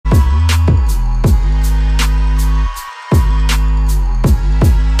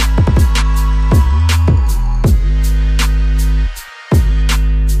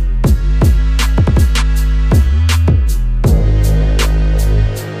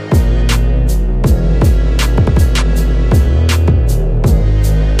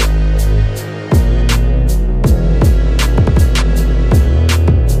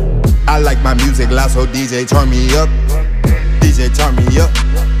loud, so DJ turn me up. DJ turn me up.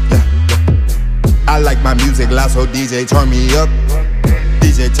 Yeah. I like my music loud, so DJ turn me up.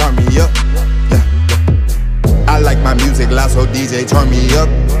 DJ turn me up. Yeah. I like my music loud, so DJ turn me up.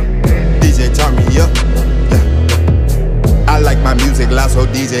 DJ turn me up. Yeah. I like my music loud, so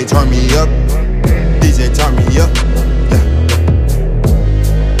DJ turn me up. DJ turn me up.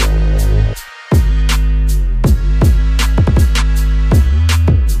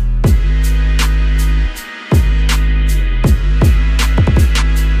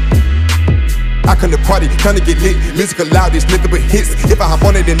 I come to party, come to get lit. Music loud, it's nothing but hits. If I hop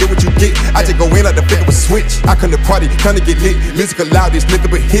on it, then know what you get. I just go in like the flip of a switch. I come to party, come to get lit. Music loud, it's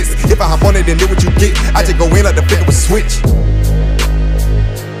nothing but hits. If I hop on it, then know what you get. I just go in like the flip of a switch.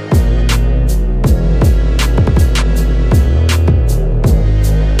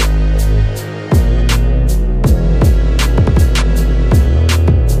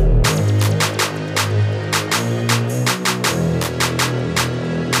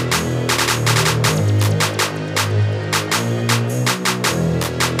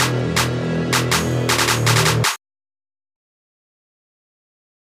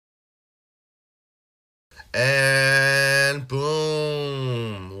 And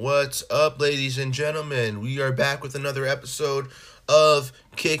boom. What's up, ladies and gentlemen? We are back with another episode of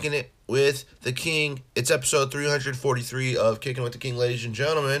Kicking It with the King. It's episode 343 of Kicking It with the King, ladies and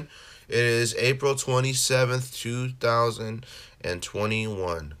gentlemen. It is April 27th,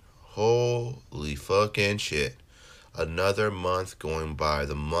 2021. Holy fucking shit. Another month going by,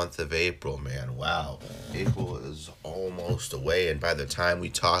 the month of April, man. Wow. April is almost away, and by the time we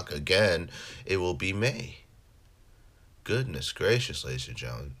talk again, it will be May. Goodness gracious, ladies and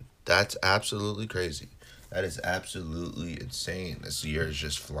gentlemen. That's absolutely crazy. That is absolutely insane. This year is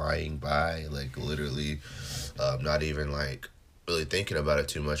just flying by, like literally, not even like really thinking about it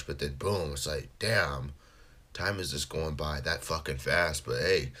too much, but then boom, it's like, damn, time is just going by that fucking fast. But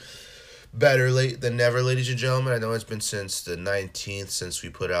hey, better late than never, ladies and gentlemen. I know it's been since the 19th since we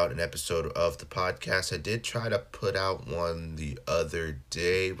put out an episode of the podcast. I did try to put out one the other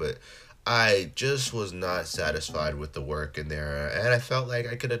day, but I just was not satisfied with the work in there, and I felt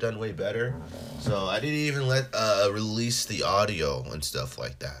like I could have done way better. So I didn't even release the audio and stuff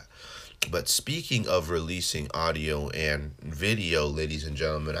like that. But speaking of releasing audio and video, ladies and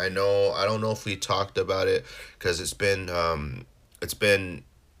gentlemen, I don't know if we talked about it because I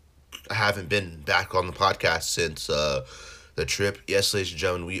haven't been back on the podcast since the trip. Yes, ladies and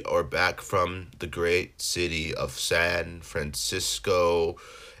gentlemen, we are back from the great city of San Francisco.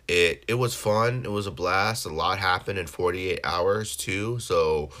 It was fun. It was a blast. A lot happened in 48 hours too.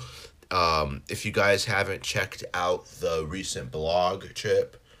 So if you guys haven't checked out the recent blog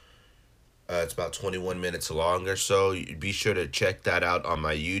trip, it's about 21 minutes long or so. Be sure to check that out on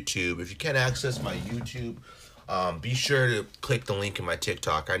my YouTube. If you can't access my YouTube, be sure to click the link in my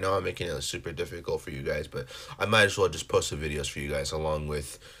TikTok. I know I'm making it super difficult for you guys, but I might as well just post the videos for you guys along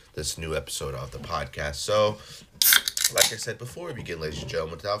with this new episode of the podcast. So, like I said before we begin, ladies and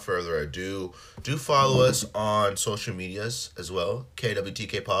gentlemen, without further ado, do follow us on social medias as well.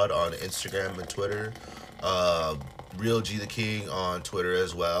 KWTK Pod on Instagram and Twitter. Real G the King on Twitter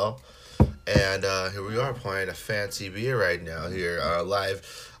as well. And here we are playing a fancy beer right now here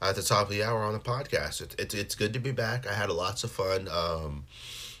live at the top of the hour on the podcast. It's good to be back. I had lots of fun.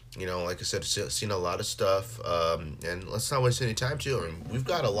 Like I said, seen a lot of stuff. And let's not waste any time too. I mean, we've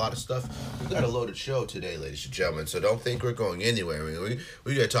got a lot of stuff. We've got a loaded show today, ladies and gentlemen. So don't think we're going anywhere. I mean,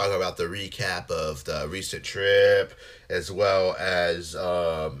 we're going to talk about the recap of the recent trip, as well as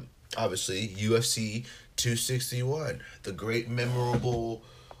obviously UFC 261, the great, memorable,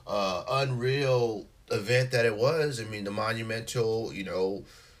 unreal event that it was. I mean, the monumental,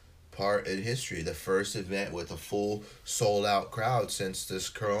 part in history, the first event with a full sold-out crowd since this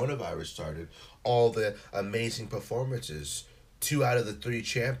coronavirus started. All the amazing performances. 2 out of the 3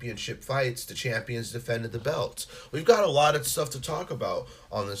 championship fights, the champions defended the belts. We've got a lot of stuff to talk about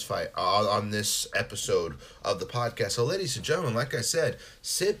on this fight, on this episode of the podcast. So, ladies and gentlemen, like I said,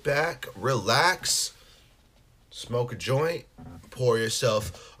 sit back, relax, smoke a joint, pour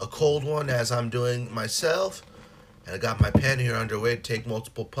yourself a cold one as I'm doing myself. And I got my pen here underway to take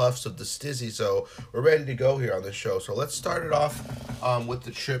multiple puffs of the stizzy, so we're ready to go here on the show. So let's start it off with the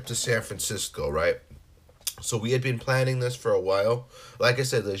trip to San Francisco, right? So we had been planning this for a while. Like I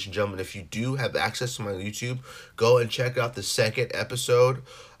said, ladies and gentlemen, if you do have access to my YouTube, go and check out the second episode.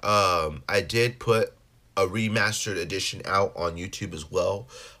 I did put a remastered edition out on YouTube as well.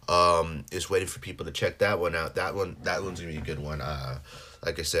 Just waiting for people to check that one out. That one's gonna be a good one.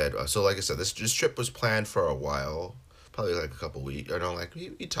 Like I said, this trip was planned for a while. probably like a couple weeks, or no, like we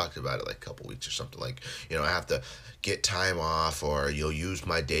talked about it like a couple weeks or something. Like, I have to get time off, or you'll use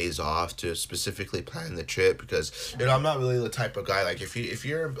my days off to specifically plan the trip, because I'm not really the type of guy, like,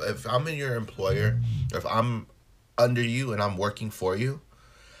 if I'm in your employer, or if I'm under you and I'm working for you,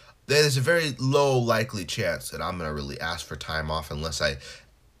 there's a very low likely chance that I'm gonna really ask for time off unless I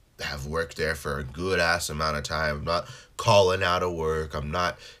have worked there for a good ass amount of time. I'm not calling out of work. I'm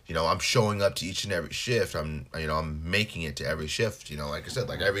not, I'm showing up to each and every shift. I'm making it to every shift. Like I said,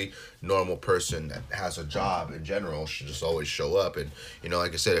 like every normal person that has a job in general should just always show up. And,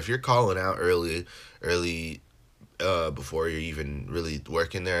 like I said, if you're calling out early, before you're even really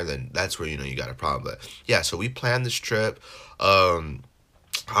working there, then that's where, you got a problem. But yeah, so we planned this trip.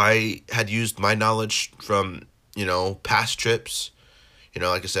 I had used my knowledge from, past trips.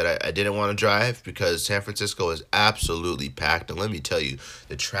 Like I said, I didn't want to drive because San Francisco is absolutely packed. And let me tell you,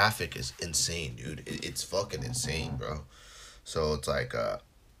 the traffic is insane, dude. It's fucking insane, bro. So it's like,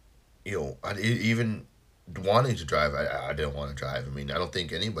 even wanting to drive, I didn't want to drive. I mean, I don't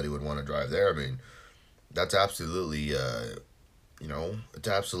think anybody would want to drive there. I mean, that's absolutely, it's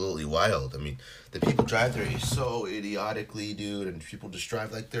absolutely wild. I mean, the people drive there so idiotically, dude, and people just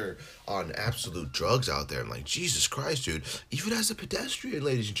drive like they're on absolute drugs out there. I'm like, Jesus Christ, dude. Even as a pedestrian,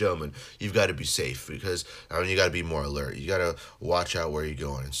 ladies and gentlemen, you've got to be safe, because, you got to be more alert. You got to watch out where you're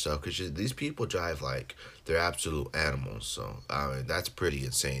going and stuff, because these people drive like they're absolute animals. So, that's pretty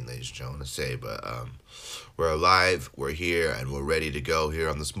insane, ladies and gentlemen, to say, but, we're alive, we're here, and we're ready to go here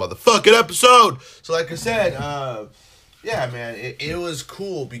on this motherfucking episode. So, like I said, yeah, man, it was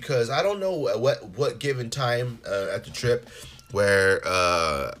cool, because I don't know what given time at the trip where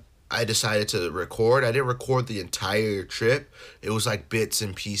I decided to record. I didn't record the entire trip. It was like bits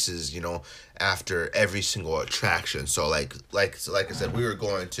and pieces, after every single attraction. So like I said, we were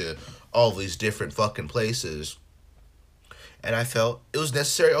going to all these different fucking places, and I felt it was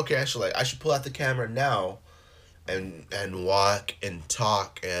necessary. Okay, I should pull out the camera now and walk and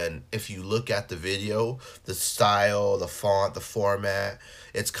talk. And if you look at the video, the style, the font, the format,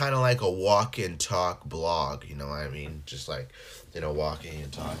 it's kind of like a walk and talk blog, you know what I mean? Just like, walking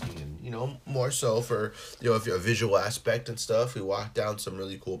and talking, and, more so for, if you're a visual aspect and stuff. We walked down some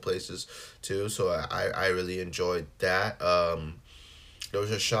really cool places too, so I really enjoyed that. There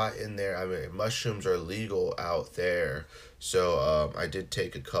was a shot in there. I mean, mushrooms are legal out there. So I did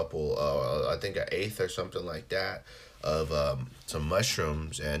take a couple, I think an eighth or something like that, of some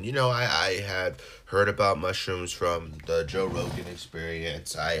mushrooms. And, I had heard about mushrooms from the Joe Rogan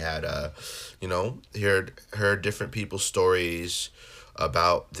Experience. I had, heard different people's stories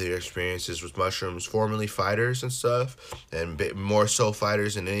about their experiences with mushrooms, formerly fighters and stuff, and more so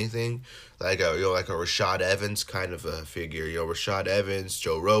fighters than anything. Like like a Rashad Evans kind of a figure. Rashad Evans,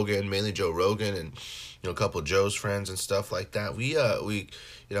 Joe Rogan, mainly Joe Rogan, and a couple of Joe's friends and stuff like that. We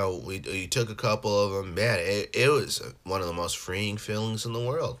took a couple of them. Man, it was one of the most freeing feelings in the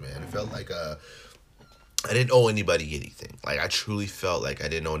world, man. It felt like I didn't owe anybody anything. Like, I truly felt like I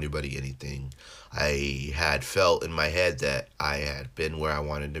didn't owe anybody anything. I had felt in my head that I had been where I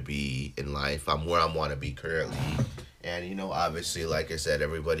wanted to be in life. I'm where I want to be currently. And, obviously, like I said,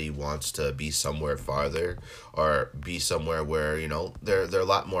 everybody wants to be somewhere farther, or be somewhere where, they're a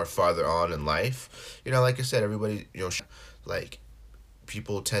lot more farther on in life. Like I said, everybody, like,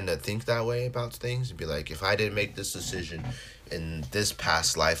 people tend to think that way about things and be like, if I didn't make this decision in this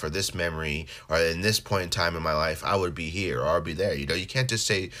past life, or this memory, or in this point in time in my life, I would be here, or I'd be there. You can't just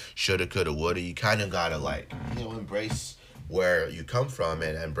say shoulda, coulda, woulda. You kind of gotta, like, embrace where you come from,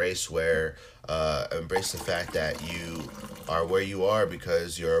 and embrace the fact that you are where you are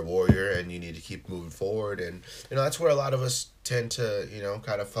because you're a warrior and you need to keep moving forward. And that's where a lot of us tend to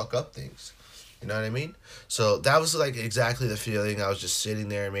kind of fuck up things. You know what I mean? So that was like exactly the feeling. I was just sitting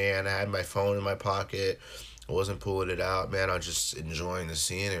there, man. I had my phone in my pocket. I wasn't pulling it out, man. I was just enjoying the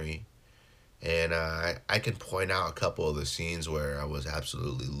scenery. And I can point out a couple of the scenes where I was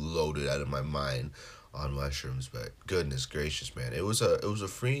absolutely loaded out of my mind on mushrooms. But goodness gracious, man, it was a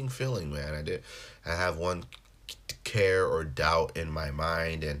freeing feeling, man. I have one care or doubt in my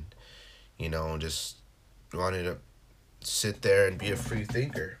mind, and just wanted to sit there and be a free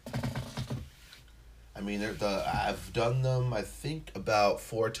thinker. I mean, I've done them, I think, about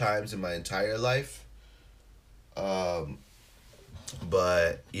 4 times in my entire life. But,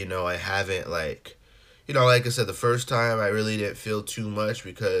 I haven't, like I said, the first time I really didn't feel too much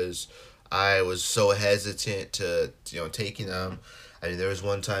because I was so hesitant to, taking them. I mean, there was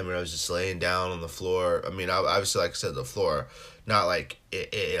one time where I was just laying down on the floor. I mean, obviously, like I said, the floor, not like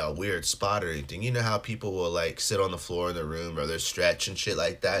in a weird spot or anything. You know how people will like sit on the floor in their room or they're stretch and shit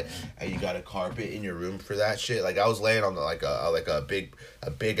like that, and you got a carpet in your room for that shit. Like I was laying on like a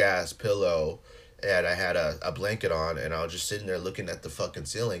big ass pillow, and I had a blanket on, and I was just sitting there looking at the fucking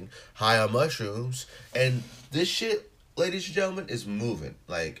ceiling, high on mushrooms, and this shit, ladies and gentlemen, is moving.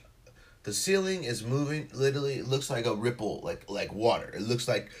 Like the ceiling is moving. Literally, it looks like a ripple, like water. It looks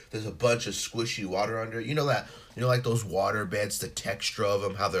like there's a bunch of squishy water under it. You know that, like those water beds, the texture of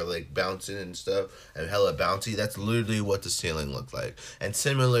them, how they're like bouncing and stuff, and hella bouncy. That's literally what the ceiling looked like. And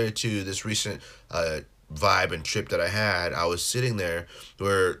similar to this recent vibe and trip that I had, I was sitting there.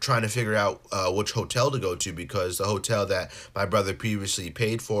 We're trying to figure out which hotel to go to, because the hotel that my brother previously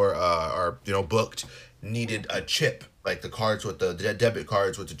paid for or booked needed a chip, like the cards with the debit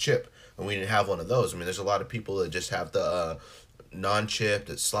cards with the chip, and we didn't have one of those. I mean, there's a lot of people that just have the non-chip,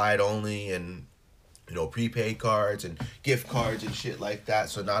 that slide only, and prepaid cards and gift cards and shit like that.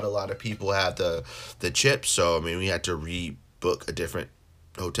 So not a lot of people have the chips. So I mean, we had to rebook a different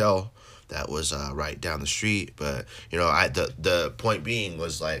hotel that was right down the street. But the point being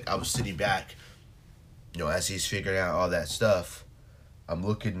was, like, I was sitting back, as he's figuring out all that stuff. I'm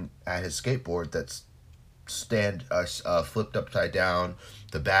looking at his skateboard that's flipped upside down.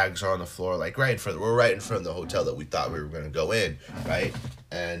 The bags are on the floor, like we're right in front of the hotel that we thought we were gonna go in, right?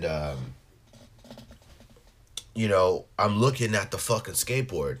 And I'm looking at the fucking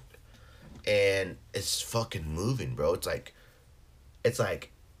skateboard, and it's fucking moving, bro. It's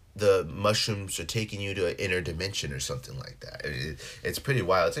like the mushrooms are taking you to an inner dimension or something like that. It's pretty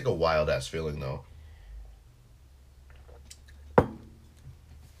wild. It's like a wild ass feeling, though.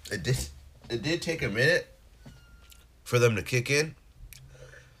 It did take a minute for them to kick in,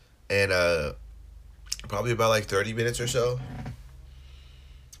 and probably about like 30 minutes or so.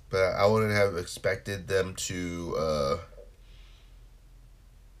 But I wouldn't have expected them to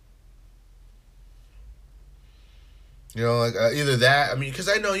either that. I mean, because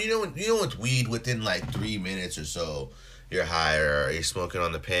I know with weed, within like 3 minutes or so, you're high, or you're smoking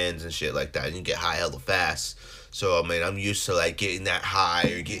on the pens and shit like that, and you get high hella fast. So I mean, I'm used to like getting that high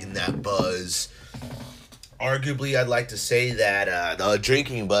or getting that buzz. Arguably, I'd like to say that the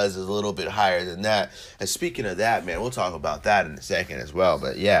drinking buzz is a little bit higher than that. And speaking of that, man, we'll talk about that in a second as well.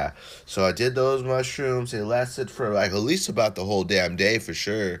 But yeah, so I did those mushrooms. It lasted for like at least about the whole damn day for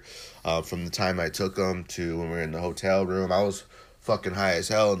sure. From the time I took them to when we were in the hotel room, I was fucking high as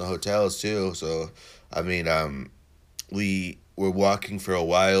hell in the hotels too. So I mean, we were walking for a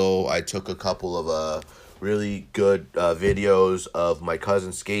while. I took a couple of really good videos of my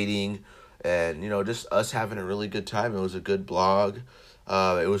cousin skating. And, just us having a really good time. It was a good blog.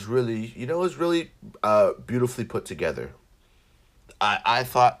 It was really, beautifully put together. I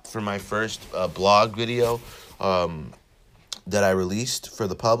thought for my first blog video that I released for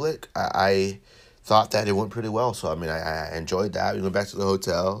the public, I thought that it went pretty well. So, I mean, I enjoyed that. We went back to the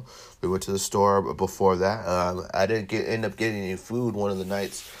hotel. We went to the store before that. I didn't end up getting any food one of the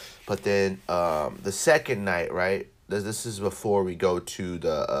nights. But then the second night, right, this is before we go to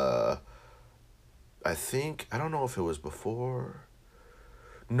the... I don't know if it was before.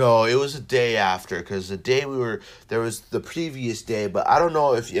 No, it was a day after, because the day there was the previous day, but I don't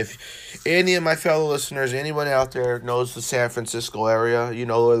know if any of my fellow listeners, anyone out there knows the San Francisco area,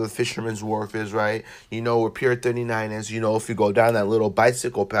 where the Fisherman's Wharf is, right? Where Pier 39 is, if you go down that little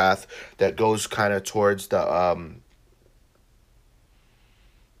bicycle path that goes kind of towards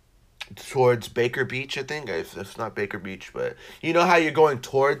towards Baker Beach, I think. If it's not Baker Beach, but you know how you're going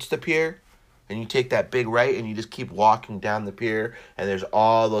towards the pier? And you take that big right, and you just keep walking down the pier, and there's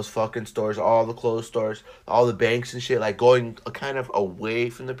all those fucking stores, all the clothes stores, all the banks and shit, like going kind of away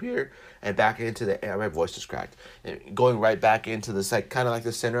from the pier and back into my voice is cracked, and going right back into this, like, kind of like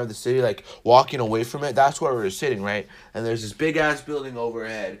the center of the city, like walking away from it. That's where we were sitting, right? And there's this big ass building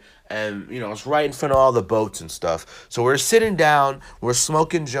overhead, and it's right in front of all the boats and stuff. So we're sitting down, we're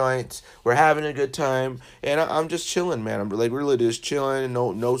smoking joints, we're having a good time, and I'm just chilling, man. I'm like really just chilling.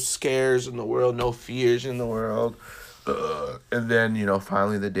 No scares in the world, no fears in the world. And then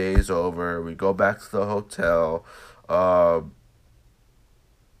finally the day is over. We go back to the hotel.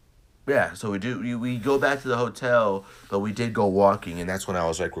 Yeah, so we go back to the hotel, but we did go walking, and that's when I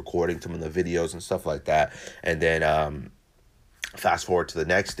was like recording some of the videos and stuff like that. And then fast forward to the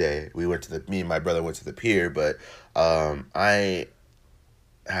next day, me and my brother went to the pier, but I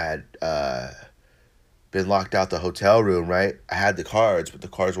had been locked out the hotel room, right? I had the cards, but the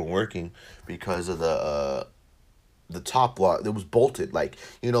cards weren't working because of the top lock. It was bolted. Like,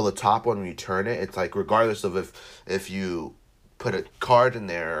 the top one, when you turn it, it's like regardless of if you put a card in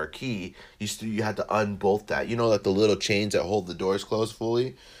there or a key, you had to unbolt that. You know, like the little chains that hold the doors closed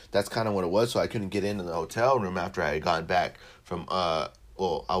fully. That's kind of what it was. So I couldn't get into the hotel room after I had gotten back from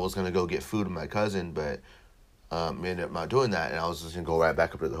well, I was gonna go get food with my cousin, but ended up not doing that, and I was just gonna go right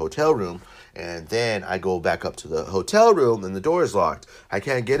back up to the hotel room, and then I go back up to the hotel room, and the door is locked. I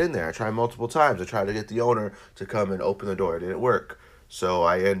can't get in there. I tried multiple times. I tried to get the owner to come and open the door. It didn't work. So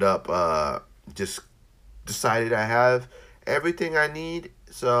I end up just decided I have everything I need,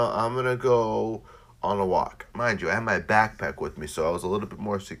 so I'm gonna go on a walk. Mind you, I have my backpack with me, so I was a little bit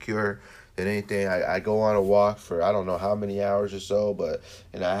more secure than anything. I go on a walk for I don't know how many hours or so, but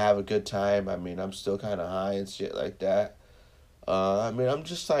and I have a good time. I mean, I'm still kind of high and shit like that. I mean, I'm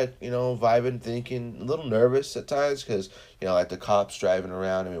just like, vibing, thinking, a little nervous at times because, like the cops driving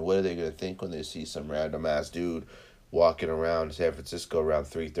around. I mean, what are they going to think when they see some random ass dude walking around San Francisco around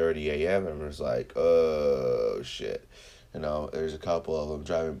 3:30 a.m. and it's like, oh, shit. There's a couple of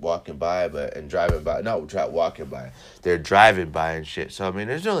them walking by, walking by. They're driving by and shit. So, I mean,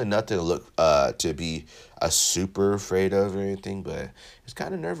 there's really nothing to look, to be a super afraid of or anything, but it's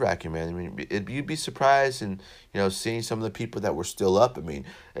kind of nerve-wracking, man. I mean, you'd be surprised and, seeing some of the people that were still up. I mean,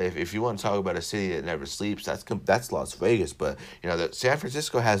 if you want to talk about a city that never sleeps, that's Las Vegas, but, that San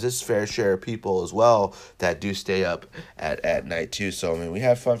Francisco has its fair share of people as well that do stay up at night, too. So, I mean, we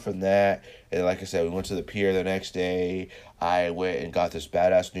had fun from that. And like I said, we went to the pier the next day. I went and got this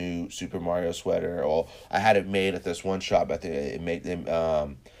badass new Super Mario sweater. Well, I had it made at this one shop. I think it made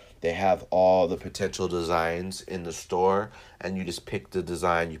them. They have all the potential designs in the store, and you just pick the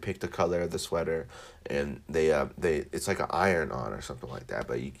design. You pick the color of the sweater, and they it's like an iron on or something like that.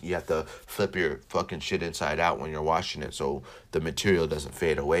 But you have to flip your fucking shit inside out when you're washing it, so the material doesn't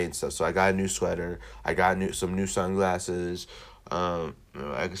fade away and stuff. So I got a new sweater. I got some new sunglasses.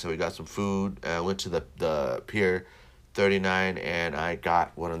 Like I said, we got some food. I went to the Pier 39, and I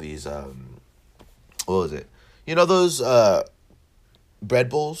got one of these, what was it? Those bread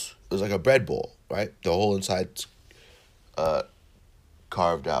bowls? It was like a bread bowl, right? The whole inside's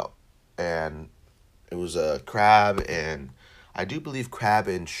carved out. And it was a crab and, I do believe crab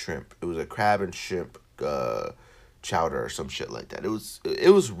and shrimp. It was a crab and shrimp chowder or some shit like that. It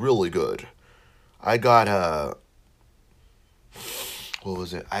was really good. I got what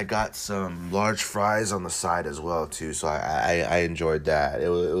was it? I got some large fries on the side as well too, so I enjoyed that. It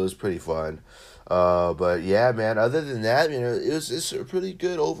was pretty fun. But yeah, man. Other than that, it's a pretty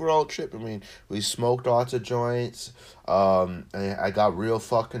good overall trip. I mean, we smoked lots of joints. I got real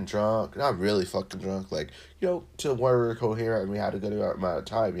fucking drunk. Not really fucking drunk, like to where we were coherent and we had a good amount of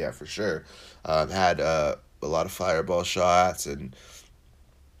time. Yeah, for sure. Had a lot of fireball shots and.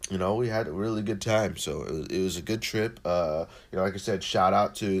 We had a really good time, so it was a good trip. Like I said, shout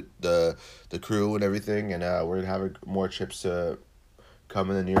out to the crew and everything, and we're gonna have more trips to come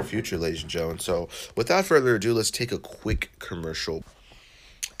in the near future, ladies and gentlemen. So, without further ado, let's take a quick commercial,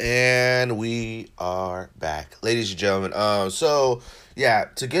 and we are back, ladies and gentlemen. So yeah,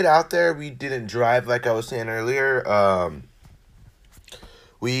 to get out there, we didn't drive like I was saying earlier.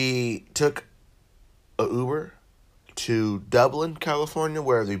 We took a Uber to Dublin, California,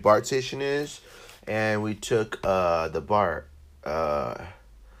 where the BART station is, and we took the BART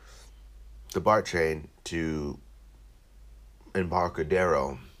train to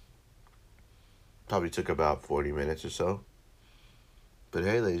Embarcadero. Probably took about 40 minutes or so. But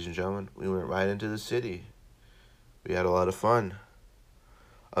hey, ladies and gentlemen, we went right into the city. We had a lot of fun.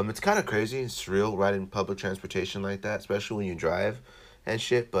 It's kind of crazy and surreal riding public transportation like that, especially when you drive and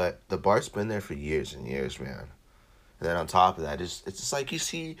shit, but the BART's been there for years and years, man. And then on top of that, it's just like you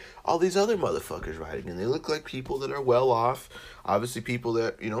see all these other motherfuckers riding, and they look like people that are well off. Obviously, people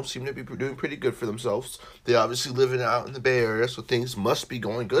that, seem to be doing pretty good for themselves. They obviously living out in the Bay Area, so things must be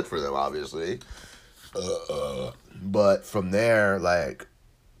going good for them, obviously. But from there, like,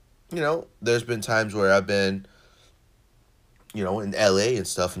 there's been times where I've been, in LA and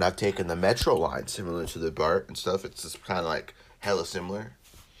stuff, and I've taken the metro line similar to the BART and stuff. It's just kind of like hella similar.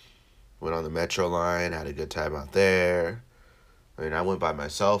 Went on the metro line, had a good time out there. I mean, I went by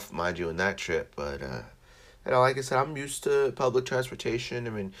myself, mind you, in that trip. But, like I said, I'm used to public transportation.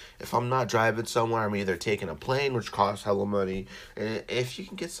 I mean, if I'm not driving somewhere, I'm either taking a plane, which costs hella money. And if you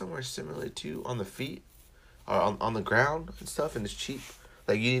can get somewhere similar to on the feet or on the ground and stuff, and it's cheap.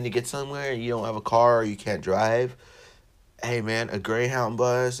 Like, you need to get somewhere, you don't have a car, or you can't drive. Hey, man, a Greyhound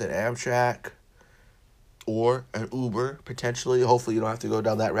bus, an Amtrak, or an Uber, potentially. Hopefully you don't have to go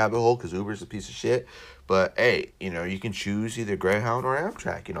down that rabbit hole, because Uber's a piece of shit. But, hey, you can choose either Greyhound or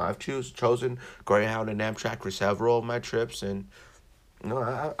Amtrak. I've chosen Greyhound and Amtrak for several of my trips, and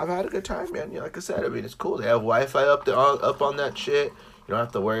No, I've had a good time, man. Like I said, I mean, it's cool. They have Wi-Fi up there, up on that shit. You don't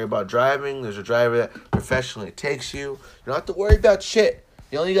have to worry about driving. There's a driver that professionally takes you. You don't have to worry about shit.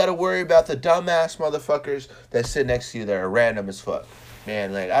 You only got to worry about the dumbass motherfuckers that sit next to you that are random as fuck.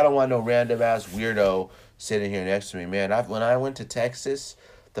 Man, like, I don't want no random ass weirdo sitting here next to me, man. When I went to Texas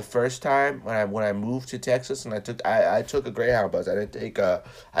the first time, when I moved to Texas, and I took a Greyhound bus. I didn't take a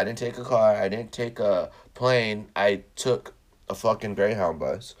car. I didn't take a plane. I took a fucking Greyhound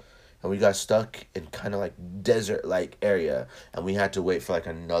bus, and we got stuck in kind of like desert like area, and we had to wait for like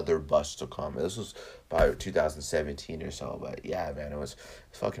another bus to come. This was about 2017 or so, but yeah, man, it was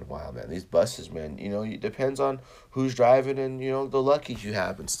fucking wild, man. These buses, man, it depends on who's driving and the lucky you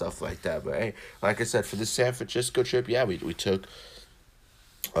have and stuff like that. But hey, like I said, for the San Francisco trip, yeah, we took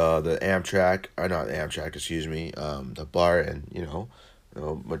the Amtrak, or not the Amtrak, excuse me, the BART, and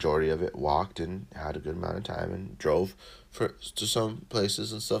majority of it walked and had a good amount of time and drove to some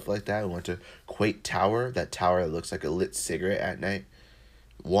places and stuff like that. We went to Quake Tower, that tower that looks like a lit cigarette at night.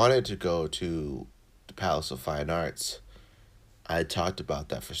 Wanted to go to the Palace of Fine Arts. I had talked about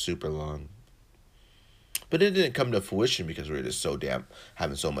that for super long, but it didn't come to fruition because we were just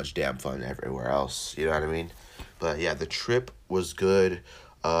having so much damn fun everywhere else. You know what I mean? But yeah, the trip was good.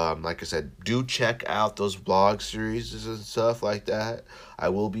 Like I said, do check out those vlog series and stuff like that. I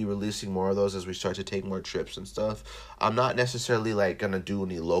will be releasing more of those as we start to take more trips and stuff. I'm not necessarily like gonna do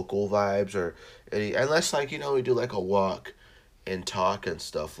any local vibes or unless like we do like a walk and talk and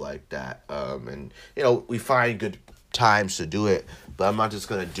stuff like that. And we find good times to do it, but I'm not just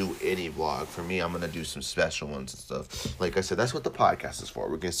gonna do any vlog. For me, I'm gonna do some special ones and stuff. Like I said, that's what the podcast is for.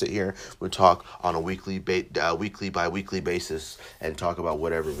 We're gonna sit here, we talk on a weekly by weekly basis and talk about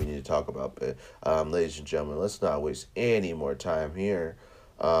whatever we need to talk about. But ladies and gentlemen, let's not waste any more time here.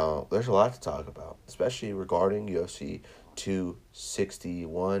 There's a lot to talk about, especially regarding UFC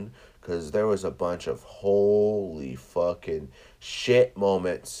 261, because there was a bunch of holy fucking shit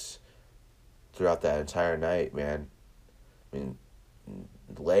moments throughout that entire night, man. I mean,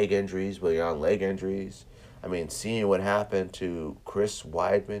 leg injuries, beyond leg injuries. I mean, seeing what happened to Chris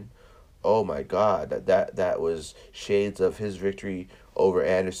Weidman, oh my God, that was shades of his victory over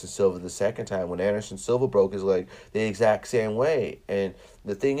Anderson Silva the second time when Anderson Silva broke his leg the exact same way. And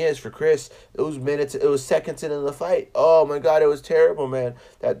the thing is, for Chris, it was seconds into the fight. Oh my God, it was terrible, man.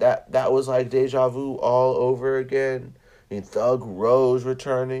 That was like deja vu all over again. I mean, Thug Rose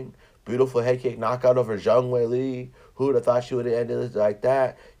returning. Beautiful head kick knockout over Zhang Weili. Who would have thought she would have ended it like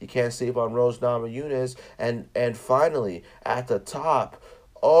that? You can't sleep on Rose Namajunas. And finally, at the top,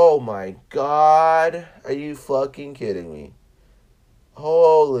 oh my God. Are you fucking kidding me?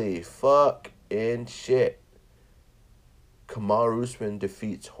 Holy fucking shit. Kamaru Usman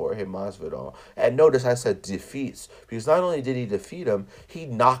defeats Jorge Masvidal. And notice I said defeats, because not only did he defeat him, he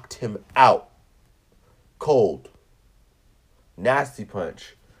knocked him out. Cold. Nasty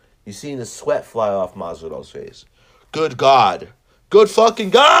punch. You seen the sweat fly off Masvidal's face. Good God. Good fucking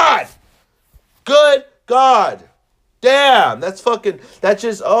God. Good God. Damn. That's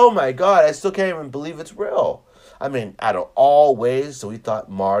just, oh my God. I still can't even believe it's real. I mean, out of all ways, so we thought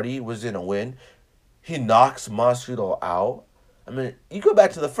Marty was going to win. He knocks Masvidal out. I mean, you go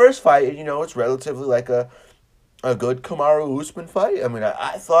back to the first fight, and it's relatively like a good Kamaru Usman fight. I mean,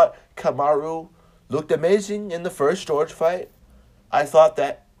 I thought Kamaru looked amazing in the first George fight. I thought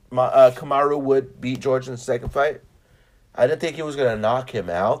that Kamaru would beat George in the second fight. I didn't think he was going to knock him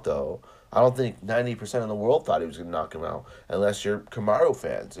out, though. I don't think 90% of the world thought he was going to knock him out, unless you're Kamaru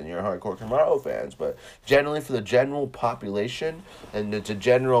fans and you're hardcore Kamaru fans. But generally, for the general population and the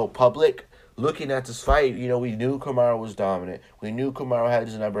general public, looking at this fight, we knew Kamaru was dominant. We knew Kamaru had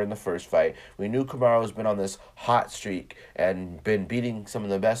his number in the first fight. We knew Kamaru has been on this hot streak and been beating some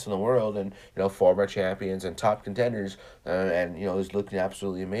of the best in the world and, former champions and top contenders. And he's looking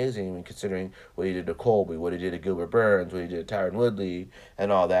absolutely amazing. I mean, considering what he did to Colby, what he did to Gilbert Burns, what he did to Tyron Woodley,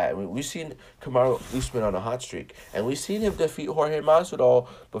 and all that. I mean, we've seen Kamaru Usman on a hot streak. And we've seen him defeat Jorge Masvidal,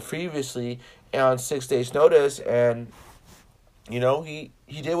 but previously on 6 days' notice. And he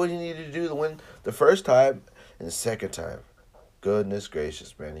did what he needed to do to win the first time, and the second time, goodness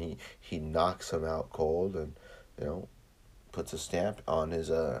gracious, man, he knocks him out cold and, puts a stamp on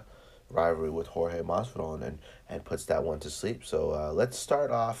his rivalry with Jorge Masvidal and puts that one to sleep. So let's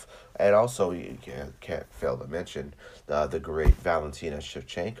start off, and also you can't fail to mention the great Valentina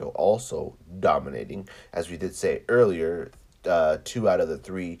Shevchenko also dominating, as we did say earlier. 2 out of the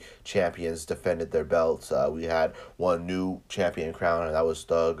 3 champions defended their belts. We had one new champion crown, and that was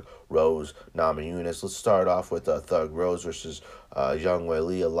Thug Rose Namajunas. Let's start off with Thug Rose versus Zhang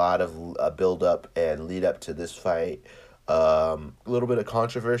Weili. A lot of build up and lead up to this fight. A little bit of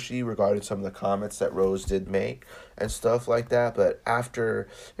controversy regarding some of the comments that Rose did make and stuff like that. But after,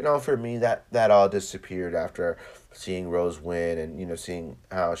 for me, that all disappeared after seeing Rose win, and seeing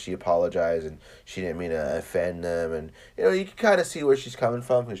how she apologized and she didn't mean to offend them. And you can kind of see where she's coming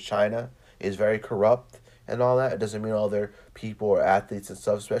from, because China is very corrupt and all that. It doesn't mean all their people or athletes and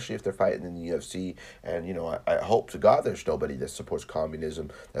stuff, especially if they're fighting in the UFC. And I hope to God there's nobody that supports communism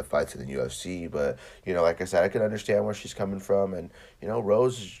that fights in the UFC. But like I said, I can understand where she's coming from. And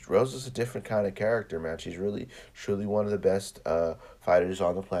Rose is a different kind of character, man. She's really truly one of the best fighters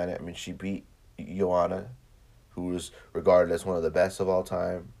on the planet. I mean, she beat Joanna, who is regarded as one of the best of all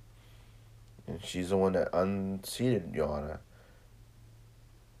time, and she's the one that unseated Joanna.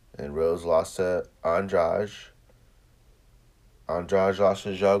 And Rose lost to Andrade. Andrade lost to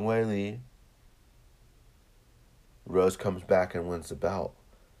Zhang Weili. Rose comes back and wins the belt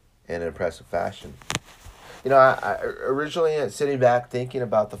in impressive fashion. I originally, sitting back thinking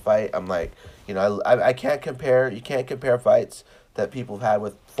about the fight, I'm like, I can't compare. You can't compare fights that people have had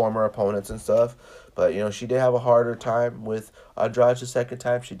with former opponents and stuff. But she did have a harder time with Andrade the second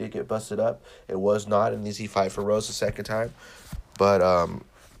time. She did get busted up. It was not an easy fight for Rose the second time, but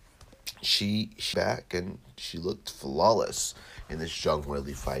she back and she looked flawless in this Zhang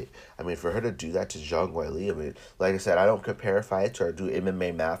Weili fight. I mean, for her to do that to Zhang Weili, I mean, like I said, I don't compare fights or do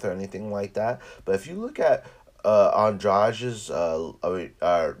MMA math or anything like that. But if you look at Andrade's, Zhang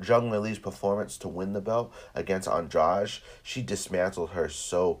Weili's performance to win the belt against Andrade, she dismantled her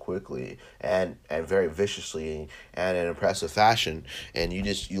so quickly and very viciously and in impressive fashion. And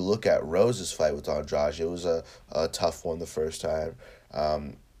you look at Rose's fight with Andrade, it was a tough one the first time.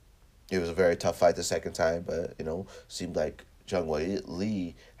 It was a very tough fight the second time, but seemed like Zhang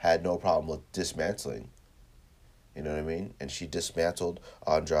Weili had no problem with dismantling. You know what I mean? And she dismantled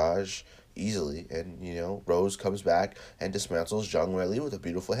Andrade easily, and Rose comes back and dismantles Zhang Weili with a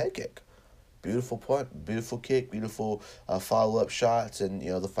beautiful head kick. Beautiful point, beautiful kick, beautiful follow-up shots, and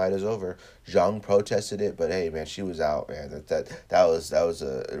the fight is over. Zhang protested it, but hey, man, she was out, man. That was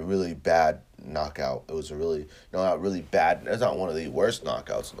a really bad knockout. It was a really, not really bad. It's not one of the worst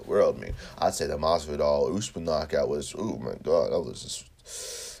knockouts in the world. I mean, I'd say the Masvidal Usman knockout was, oh my God, that was just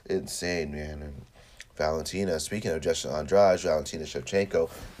insane, man. And Valentina, speaking of Jessica Andrade, Valentina Shevchenko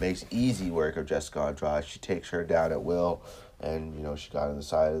makes easy work of Jessica Andrade. She takes her down at will. And, she got on the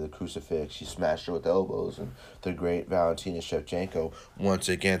side of the crucifix. She smashed her with elbows. And the great Valentina Shevchenko once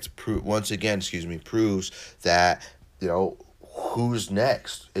again proves that, who's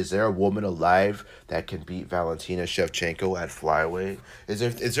next? Is there a woman alive that can beat Valentina Shevchenko at flyweight?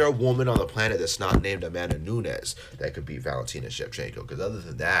 Is there a woman on the planet that's not named Amanda Nunes that could beat Valentina Shevchenko? Because other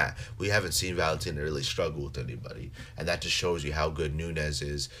than that, we haven't seen Valentina really struggle with anybody, and that just shows you how good Nunes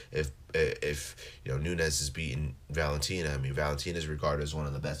is. If Nunes is beating Valentina, I mean, Valentina is regarded as one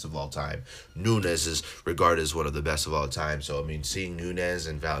of the best of all time. Nunes is regarded as one of the best of all time. So I mean, seeing Nunes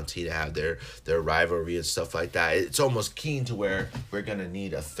and Valentina have their rivalry and stuff like that, it's almost keen to where we're gonna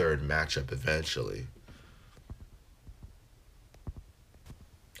need a third matchup eventually.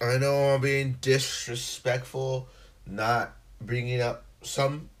 I know I'm being disrespectful, not bringing up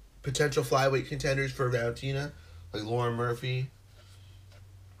some potential flyweight contenders for Valentina, like Lauren Murphy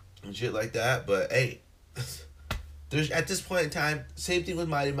and shit like that, but hey, there's at this point in time, same thing with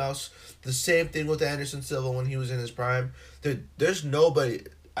Mighty Mouse, the same thing with Anderson Silva when he was in his prime. There's nobody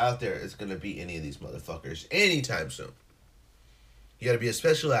out there that's gonna beat any of these motherfuckers anytime soon. You gotta be a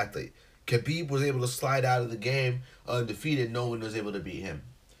special athlete. Khabib was able to slide out of the game undefeated. No one was able to beat him.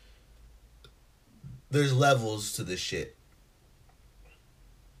 There's levels to this shit.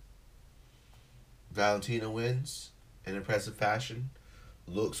 Valentina wins in impressive fashion.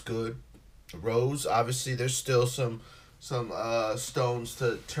 Looks good. Rose, obviously, there's still some stones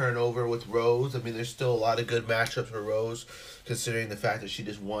to turn over with Rose. I mean, there's still a lot of good matchups for Rose, considering the fact that she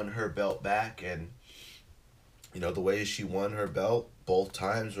just won her belt back, and the way she won her belt both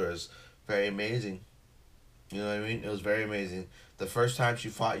times was very amazing. You know what I mean? It was very amazing. The first time she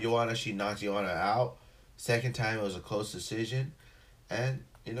fought Joanna, she knocked Joanna out. Second time, it was a close decision, and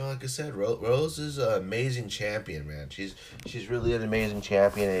like I said, Rose is an amazing champion, man. She's really an amazing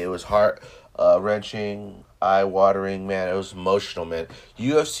champion. It was heart wrenching, eye watering, man. It was emotional, man.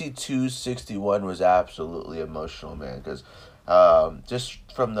 UFC 261 was absolutely emotional, man. Because just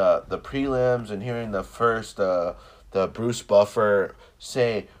from the prelims and hearing the first the Bruce Buffer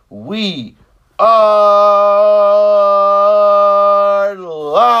say, "We are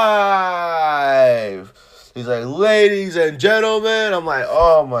live." He's like, "Ladies and gentlemen," I'm like,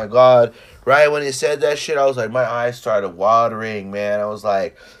 oh my God, right when he said that shit, I was like, my eyes started watering, man. I was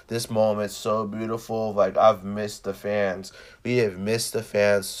like, this moment's so beautiful. Like, I've missed the fans. We have missed the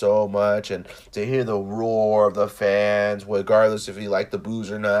fans so much. And to hear the roar of the fans, regardless if you like the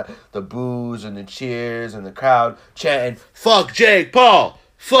boos or not, the boos and the cheers and the crowd chanting, fuck Jake Paul!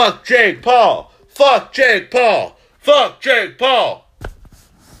 Fuck Jake Paul! Fuck Jake Paul! Fuck Jake Paul!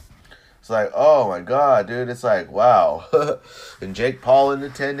 It's like, oh my god, dude. It's like, wow. And Jake Paul in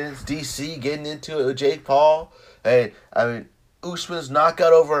attendance. DC getting into it with Jake Paul. Hey, I mean, Usman's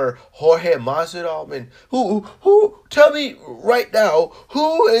knockout over Jorge Masvidal. I mean, who, tell me right now,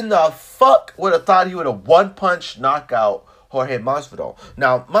 who in the fuck would have thought he would have one-punch knockout Jorge Masvidal?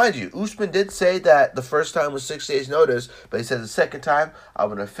 Now, mind you, Usman did say that the first time was 6 days notice, but he said the second time, I'm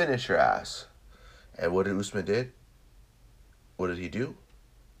going to finish your ass. And what did Usman did? What did he do?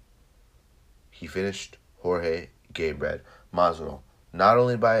 He finished Jorge Gamebred Masvidal. Not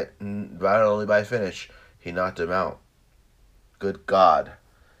only by finish, he knocked him out. Good God.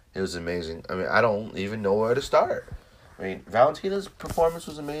 It was amazing. I mean, I don't even know where to start. I mean, Valentina's performance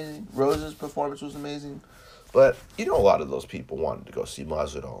was amazing. Rose's performance was amazing. But, you know, a lot of those people wanted to go see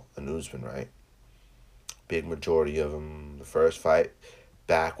Masvidal and Usman, right? Big majority of them. The first fight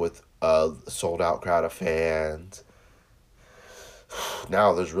back with a sold-out crowd of fans.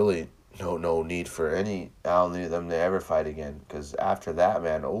 Now there's really no need for any of them to ever fight again. Because after that,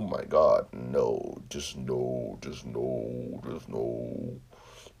 man, oh my God, no.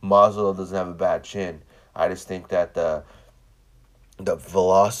 Masvidal doesn't have a bad chin. I just think that the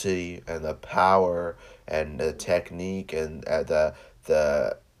velocity and the power and the technique and the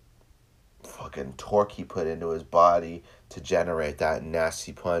fucking torque he put into his body to generate that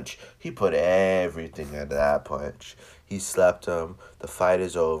nasty punch, he put everything into that punch. He slept him. The fight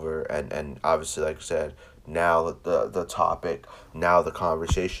is over, and obviously, like I said, now the topic, now the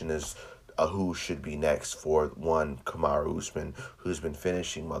conversation is who should be next for one Kamaru Usman, who's been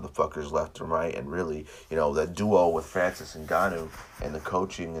finishing motherfuckers left and right, and really, you know, the duo with Francis Ngannou and the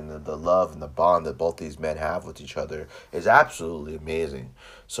coaching and the love and the bond that both these men have with each other is absolutely amazing.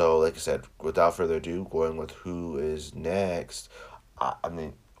 So, like I said, without further ado, going with who is next. I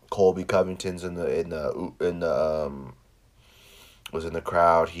mean, Colby Covington's was in the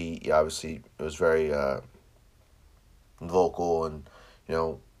crowd. He obviously was very vocal and, you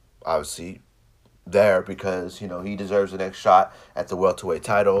know, obviously there because, you know, he deserves the next shot at the welterweight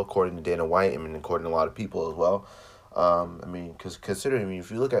title, according to Dana White, I mean, according to a lot of people as well. I mean, because considering, I mean,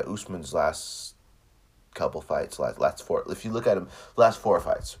 if you look at Usman's last couple fights, last four, if you look at him, last four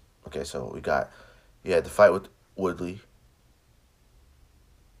fights, okay, so he had the fight with Woodley.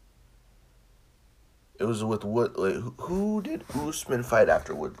 It was with Woodley. Who did Usman fight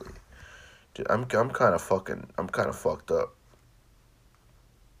after Woodley? Dude, I'm kind of fucked up.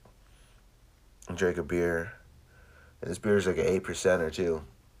 I drank a beer, and this beer is like an 8% too,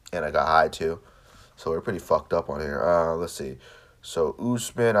 and I got high too, so we're pretty fucked up on here. Let's see. So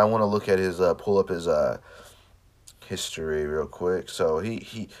Usman, I want to look at his pull up his history real quick. So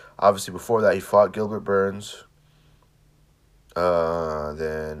he obviously before that he fought Gilbert Burns.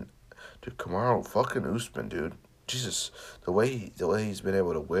 Then, dude, Kamaru fucking Usman, dude. Jesus, the way he's been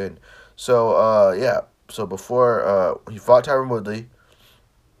able to win. So yeah. So before he fought Tyron Woodley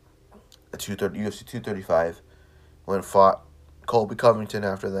at UFC 235. Went and fought Colby Covington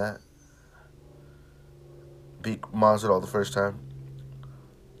after that. Beat Masvidal the first time.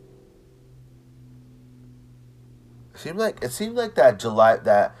 It seemed like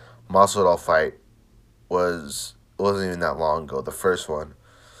that Masvidal fight wasn't even that long ago. The first one.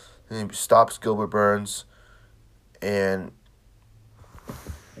 And he stops Gilbert Burns and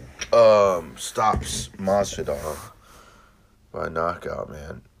stops Masvidal by knockout,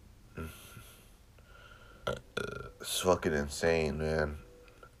 man. It's fucking insane, man.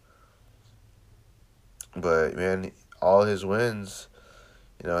 But, man, all his wins,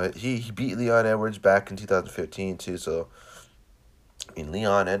 you know, he beat Leon Edwards back in 2015, too, so, I mean,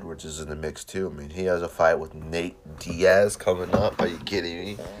 Leon Edwards is in the mix, too. I mean, he has a fight with Nate Diaz coming up. Are you kidding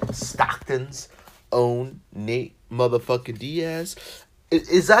me? Stockton's own Nate motherfucking Diaz.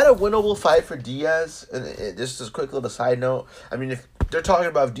 Is that a winnable fight for Diaz? And just as a quick little side note, I mean, if they're talking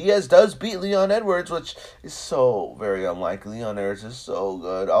about if Diaz does beat Leon Edwards, which is so very unlikely. Leon Edwards is so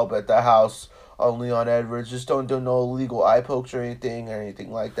good. I'll bet the house on Leon Edwards. Just don't do no illegal eye pokes or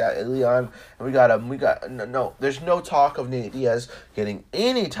anything like that. And Leon, no. There's no talk of Nate Diaz getting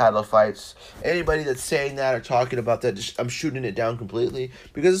any title fights. Anybody that's saying that or talking about that, I'm shooting it down completely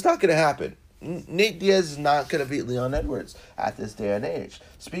because it's not gonna happen. Nate Diaz is not going to beat Leon Edwards at this day and age.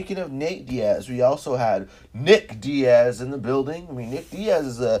 Speaking of Nate Diaz, we also had Nick Diaz in the building. I mean, Nick Diaz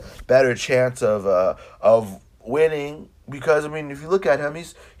is a better chance of winning because, I mean, if you look at him,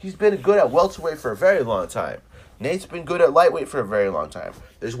 he's been good at welterweight for a very long time. Nate's been good at lightweight for a very long time.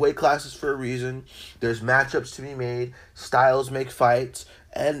 There's weight classes for a reason. There's matchups to be made. Styles make fights.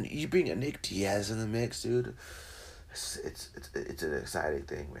 And you bring a Nick Diaz in the mix, dude. It's an exciting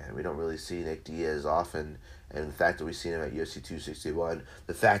thing, man. We don't really see Nick Diaz often. And the fact that we've seen him at UFC 261,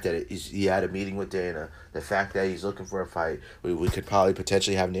 the fact that he had a meeting with Dana, the fact that he's looking for a fight, we could probably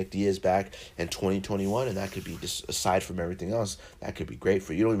potentially have Nick Diaz back in 2021, and that could be, just aside from everything else, that could be great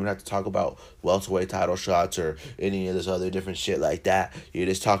for you. You don't even have to talk about welterweight title shots or any of this other different shit like that. You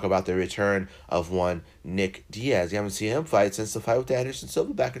just talk about the return of one Nick Diaz. You haven't seen him fight since the fight with Anderson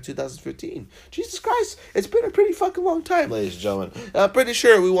Silva back in 2015. Jesus Christ, it's been a pretty fucking long time, ladies and gentlemen. I'm pretty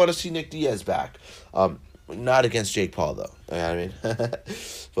sure we want to see Nick Diaz back. Not against Jake Paul, though. You know what I mean?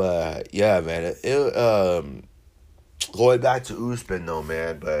 But, yeah, man. Going back to Usman, though,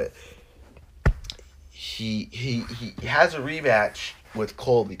 man. But he has a rematch with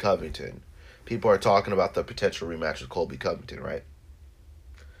Colby Covington. People are talking about the potential rematch with Colby Covington, right?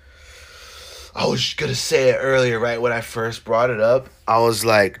 I was going to say it earlier, right? When I first brought it up, I was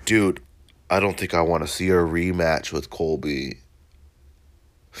like, dude, I don't think I want to see a rematch with Colby.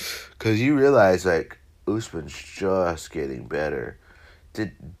 Because you realize, like, Usman's just getting better.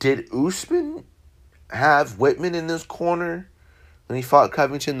 Did Usman have Whitman in this corner when he fought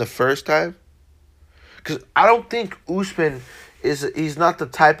Covington the first time? Because I don't think Usman he's not the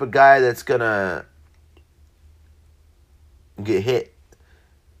type of guy that's gonna get hit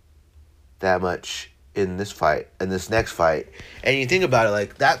that much in this fight, in this next fight. And you think about it,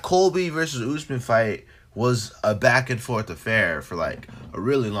 like, that Colby versus Usman fight was a back and forth affair for like a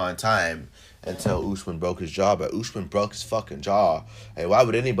really long time. Until Usman broke his jaw, but Usman broke his fucking jaw. Hey, why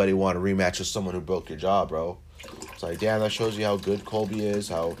would anybody want to rematch with someone who broke your jaw, bro? It's like, damn, that shows you how good Colby is,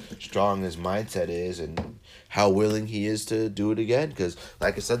 how strong his mindset is, and how willing he is to do it again. Because,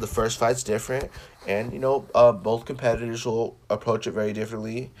 like I said, the first fight's different, and, you know, both competitors will approach it very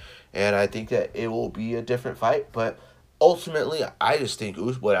differently, and I think that it will be a different fight, but ultimately, I just think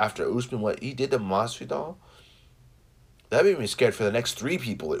after Usman, what he did to Masvidal, that made me scared for the next 3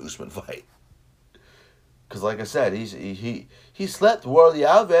 people that Usman fight. Because, like I said, he slept Warlley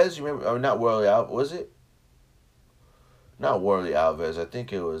Alves. You remember? Or not Warlley Alves. Was it? Not Warlley Alves. I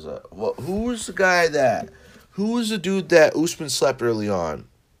think it was. Who was the guy that? Who was the dude that Usman slept early on?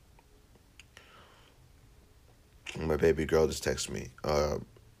 My baby girl just texted me.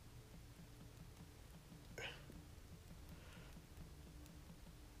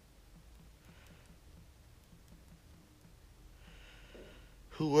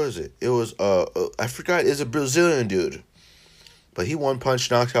 Who was it? It was I forgot. It's a Brazilian dude, but he one punch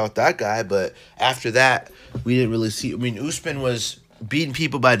knocked out that guy. But after that, we didn't really see. I mean, Usman was beating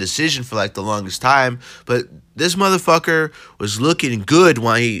people by decision for like the longest time, but this motherfucker was looking good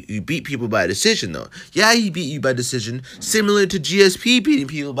while he beat people by decision, though. Yeah, he beat you by decision, similar to GSP beating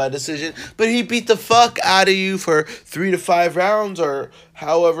people by decision, but he beat the fuck out of you for 3 to 5 rounds or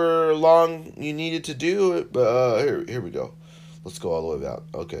however long you needed to do it. But here we go. Let's go all the way out.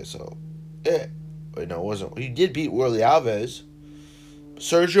 Okay, so, yeah. Wait, no, it wasn't. He did beat Warlley Alves.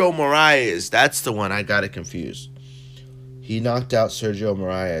 Sergio Moraes, that's the one I got it confused. He knocked out Sergio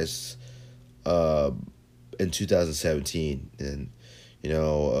Moraes in 2017. And, you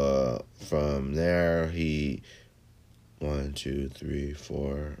know, from there, he 1, 2, 3,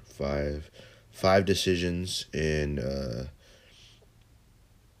 4, 5 decisions in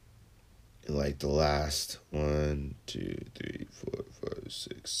like the last 1, 2, 3, 4, 5,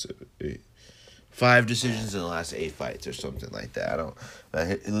 6, 7, 8. 5 decisions in the last 8 fights or something like that. I don't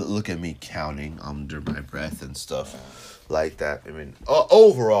look at me counting under my breath and stuff like that. I mean,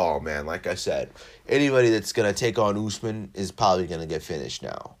 overall, man, like I said, anybody that's gonna take on Usman is probably gonna get finished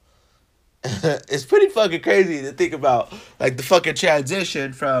now. It's pretty fucking crazy to think about, like, the fucking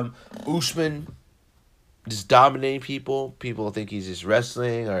transition from Usman just dominating people. People think he's just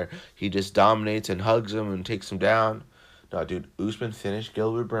wrestling or he just dominates and hugs them and takes them down. No, dude, Usman finished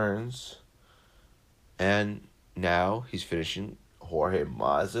Gilbert Burns. And now he's finishing Jorge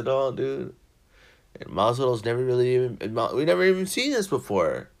Masvidal, dude. And Masvidal's never really even... We never even seen this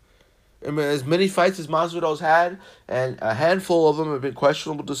before. I mean, as many fights as Masvidal's had, and a handful of them have been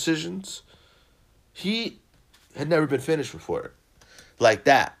questionable decisions, he had never been finished before. Like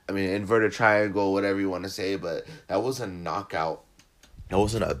that. I mean, inverted triangle, whatever you want to say, but that wasn't a knockout. That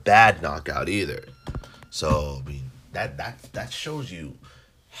wasn't a bad knockout either. So, I mean, that shows you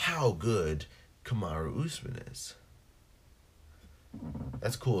how good Kamaru Usman is.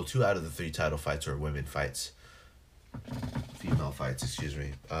 That's cool. 2 out of the 3 title fights are women fights. Female fights, excuse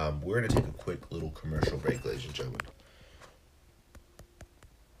me. We're going to take a quick little commercial break, ladies and gentlemen.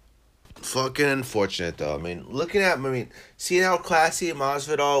 Fucking unfortunate, though. Seeing how classy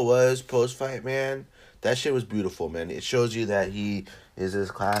Masvidal was post-fight, man, that shit was beautiful, man. It shows you that he is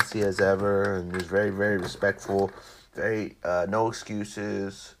as classy as ever and is very, very respectful. Very, no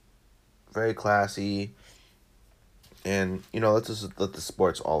excuses. Very classy. And, that's just what the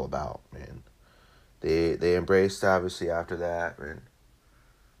sport's all about, man. They embraced, obviously, after that, man.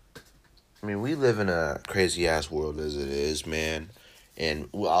 We live in a crazy-ass world as it is, man. And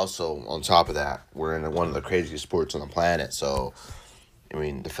we also, on top of that, we're in one of the craziest sports on the planet. So,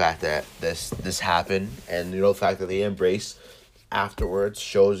 the fact that this happened and, the fact that they embrace afterwards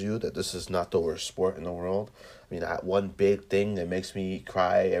shows you that this is not the worst sport in the world. That one big thing that makes me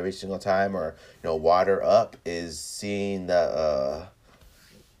cry every single time or, water up is seeing the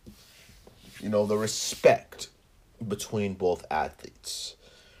respect between both athletes.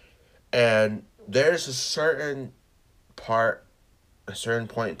 And there's a certain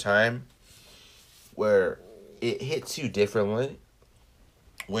point in time where it hits you differently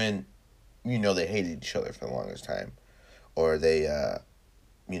when, they hated each other for the longest time. Or they,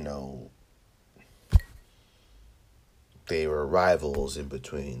 they were rivals in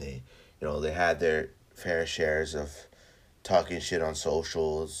between. They had their fair shares of talking shit on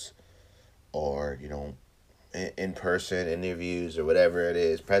socials or, in-person interviews or whatever it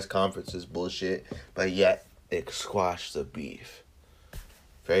is, press conferences, bullshit, but yet they squashed the beef.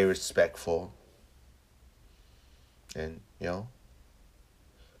 Very respectful. And,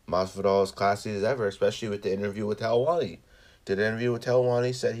 Masvidal is classy as ever, especially with the interview with Helwani. Did an interview with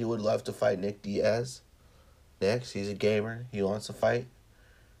Helwani, said he would love to fight Nick Diaz next. He's a gamer. He wants to fight.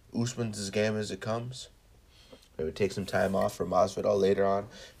 Usman's as game as it comes. Maybe take some time off for Masvidal later on.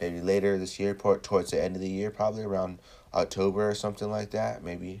 Maybe later this year, towards the end of the year, probably around October or something like that.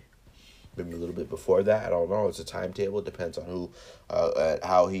 Maybe a little bit before that. I don't know. It's a timetable. It depends on who,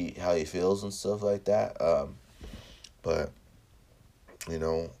 how he feels and stuff like that. But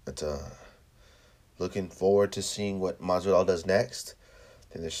it's looking forward to seeing what Masvidal does next.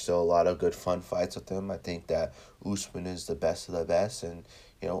 I think there's still a lot of good fun fights with him. I think that Usman is the best of the best, and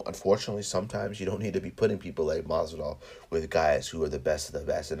unfortunately, sometimes you don't need to be putting people like Masvidal with guys who are the best of the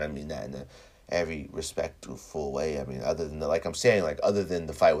best, and I mean that in every respectful way. Other than other than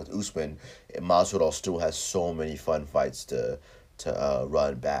the fight with Usman, Masvidal still has so many fun fights to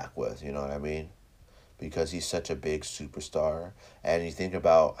run back with. You know what I mean? Because he's such a big superstar. And you think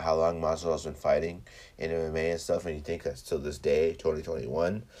about how long Masvidal's been fighting in MMA and stuff, and you think that till this day,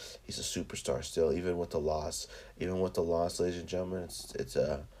 2021, he's a superstar still, even with the loss. Even with the loss, ladies and gentlemen, it's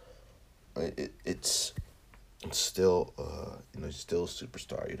still he's still a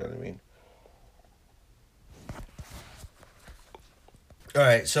superstar, you know what I mean?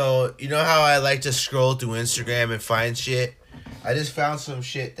 Alright, so you know how I like to scroll through Instagram and find shit? I just found some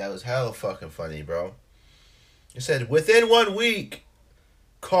shit that was hella fucking funny, bro. It said, within 1 week,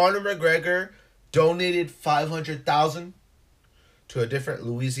 Conor McGregor donated $500,000 to a different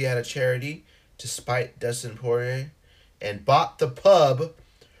Louisiana charity to spite Dustin Poirier, and bought the pub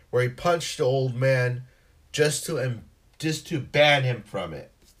where he punched the old man just to ban him from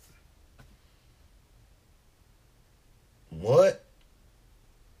it. What?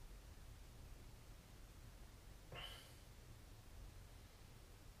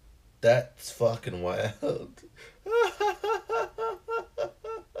 That's fucking wild.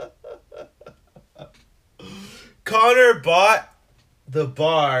 Conor bought the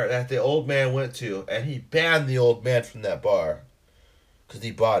bar that the old man went to, and he banned the old man from that bar because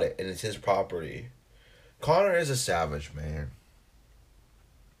he bought it and it's his property. Conor is a savage, man.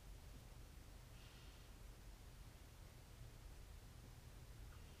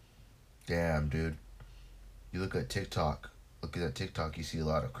 Damn, dude. You look at TikTok. Look at that TikTok, you see a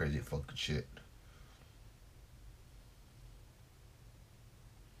lot of crazy fucking shit.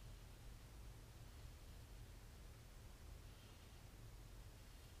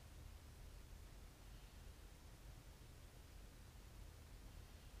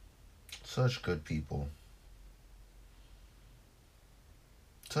 Such good people.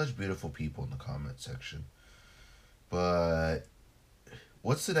 Such beautiful people in the comment section. But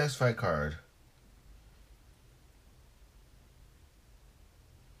what's the next fight card?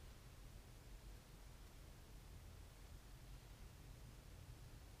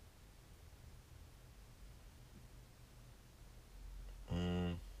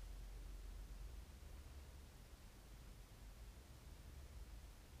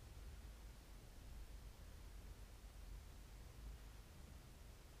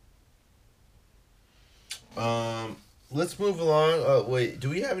 Let's move along. Wait, do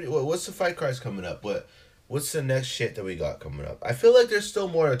we have any? What's the fight cards coming up? What's the next shit that we got coming up? I feel like there's still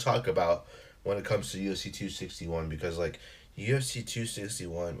more to talk about when it comes to UFC 261 because like UFC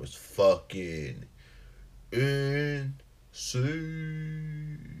 261 was fucking insane.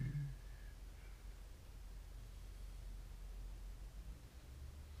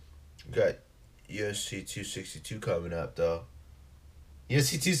 We got UFC 262 coming up though.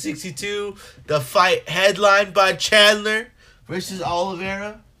 UFC 262, the fight headlined by Chandler versus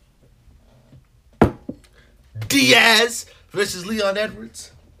Oliveira. Diaz versus Leon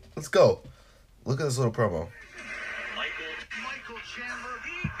Edwards. Let's go. Look at this little promo. Michael Chandler,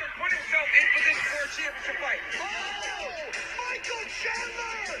 he can put himself in for this world championship fight. Oh, Michael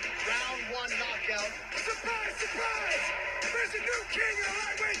Chandler! Round one knockout. Surprise, surprise! There's a new king in the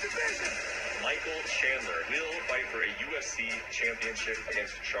lightweight division. Michael Chandler will fight for a UFC championship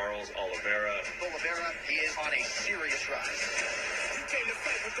against Charles Oliveira. Oliveira, he is on a serious rise. You came to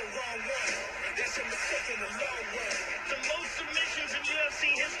fight with the wrong one. That's a mistake in the long run. The most submissions in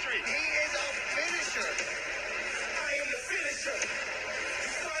UFC history. He is a finisher. I am the finisher. You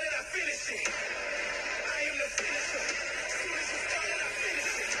started, I finish it. I am the finisher. As soon as you started, I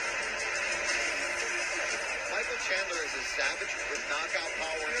finish it. Michael Chandler is a savage with knockout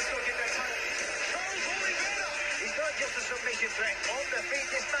power. Let's go get that title. Charles Oliveira. He's not just a submission threat. On the feet,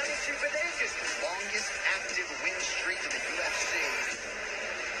 this man is super dangerous. Longest active win streak in the UFC.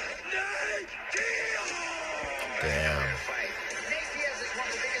 Nate Diaz! Damn. Nate Diaz is one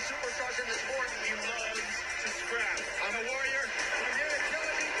of the biggest superstars in the sport. He loves to scrap. I'm a warrior. I'm here to kill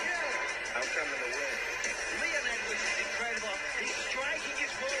and be killed. How come in the win? Leon Edwards is incredible. His striking is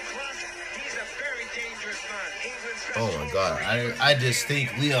world class. He's a very dangerous man. England's best Oh my god. overall. I just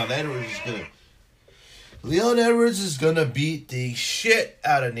think Leon Edwards is gonna beat the shit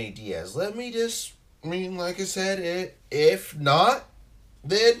out of Nate Diaz. Like I said, if not,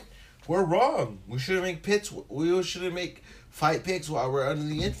 then we're wrong. We shouldn't make pits. We shouldn't make fight picks while we're under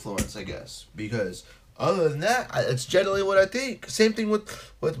the influence, I guess. Because other than that, it's generally what I think. Same thing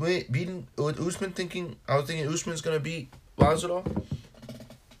with Usman thinking. I was thinking Usman's gonna beat Masvidal.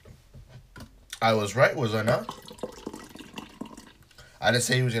 I was right, was I not? I didn't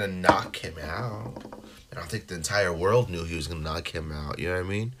say he was gonna knock him out. I don't think the entire world knew he was gonna knock him out. You know what I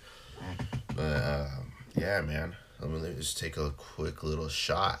mean? But yeah, man. Let me just take a quick little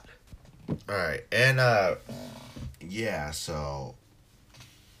shot. All right, and yeah. So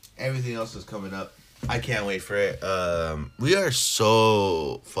everything else is coming up. I can't wait for it. We are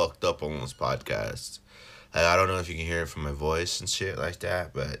so fucked up on this podcast. Like, I don't know if you can hear it from my voice and shit like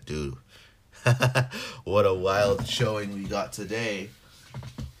that, but dude, what a wild showing we got today.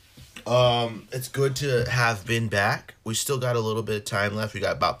 It's good to have been back. We still got a little bit of time left. We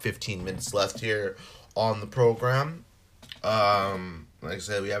got about 15 minutes left here on the program. Like I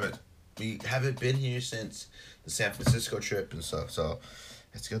said, we haven't been here since the San Francisco trip and stuff, so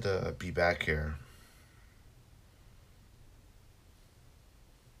it's good to be back here.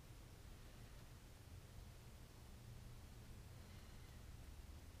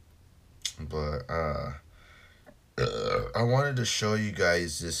 But I wanted to show you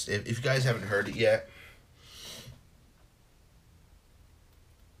guys this. If you guys haven't heard it yet,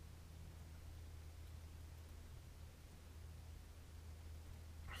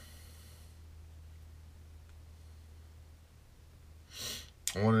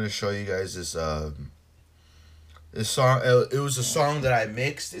 I wanted to show you guys this this song. It was a song that I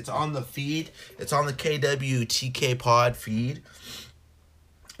mixed. It's on the feed. It's on the KWTK pod feed.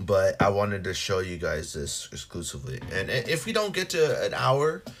 But I wanted to show you guys this exclusively. And if we don't get to an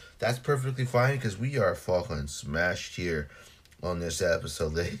hour, that's perfectly fine because we are fucking smashed here on this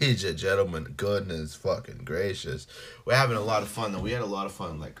episode, ladies and gentlemen. Goodness fucking gracious. We're having a lot of fun, though. We had a lot of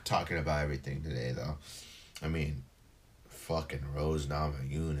fun, like, talking about everything today, though. I mean, fucking Rose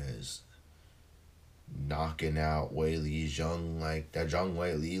Namajunas knocking out Weili Zhang like that. Zhang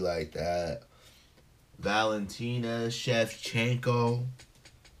Weili like that. Valentina Shevchenko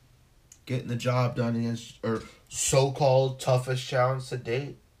getting the job done against, or so-called toughest challenge to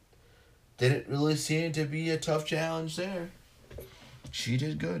date. Didn't really seem to be a tough challenge there. She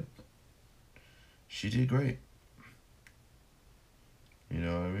did good. She did great. You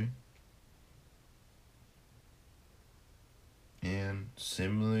know what I mean? And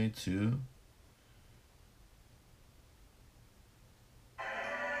similarly to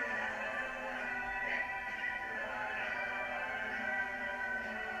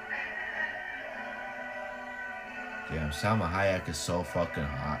damn, Salma Hayek is so fucking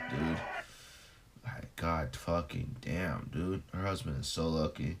hot, dude. My god fucking damn, dude. Her husband is so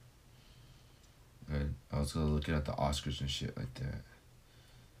lucky. Fucking, I was looking at the Oscars and shit like that.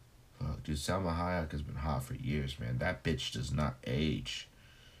 Fuck, dude, Salma Hayek has been hot for years, man. That bitch does not age.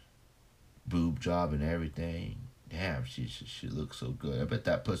 Boob job and everything. Damn, she looks so good. I bet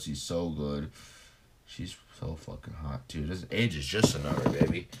that pussy's so good. She's so fucking hot, too. This age is just a number,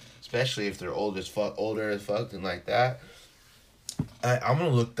 baby. Especially if they're older as fuck, and like that. I'm gonna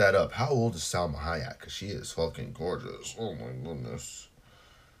look that up. How old is Salma Hayek? Because she is fucking gorgeous. Oh my goodness.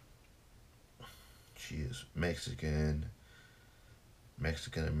 She is Mexican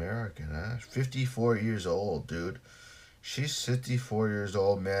American, huh? 54 years old, dude. She's 54 years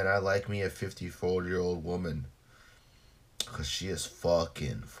old, man. I like me a 54-year-old woman. Because she is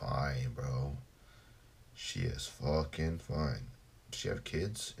fucking fine, bro. She is fucking fine. Does she have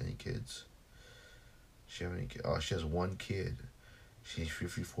kids? Any kids? Does she have any kids? Oh, she has one kid. She's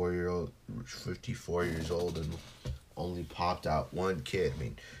 54 years old and only popped out one kid. I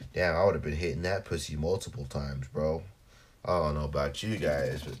mean, damn, I would have been hitting that pussy multiple times, bro. I don't know about you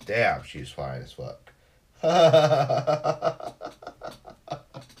guys, but damn, she's fine as fuck.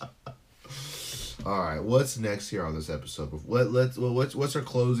 Alright, what's next here on this episode? What's our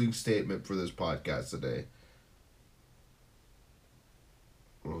closing statement for this podcast today?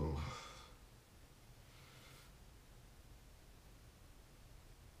 Oh.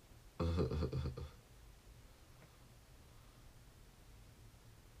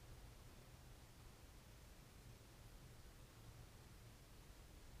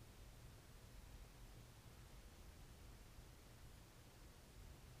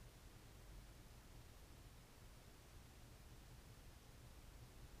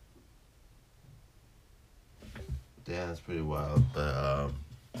 Yeah, that's pretty wild. But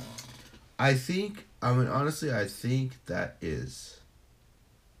I think that is.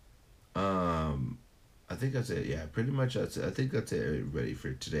 I think that's it. Yeah, pretty much that's it. I think that's it, everybody,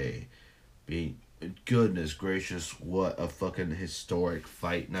 for today. Goodness gracious, what a fucking historic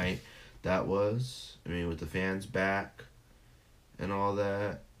fight night that was. I mean, with the fans back and all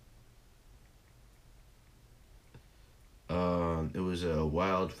that. It was a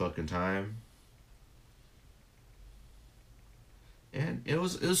wild fucking time. And it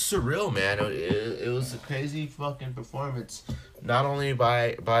was surreal, man. It was a crazy fucking performance, not only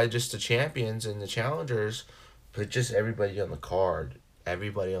by just the champions and the challengers, but just everybody on the card.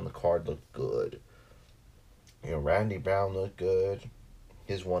 Everybody on the card looked good. You know, Randy Brown looked good.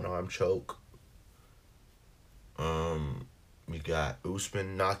 His one-arm choke. We got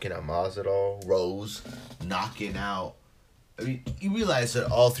Usman knocking out Masvidal. Rose knocking out. I mean, you realize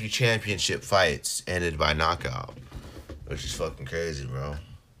that all 3 championship fights ended by knockout. Which is fucking crazy, bro.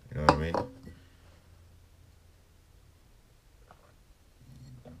 You know what I mean?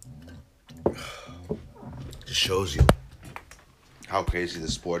 Just shows you how crazy the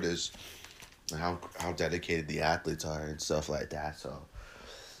sport is and how dedicated the athletes are and stuff like that. So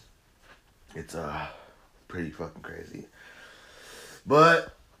it's pretty fucking crazy.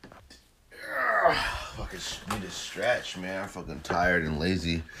 But fucking need to stretch, man. I'm fucking tired and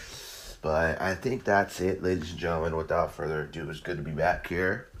lazy. But I think that's it, ladies and gentlemen. Without further ado, it's good to be back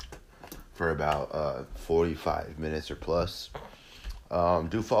here for about 45 minutes or plus.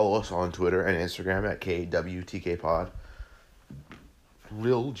 Do follow us on Twitter and Instagram at KWTKPod.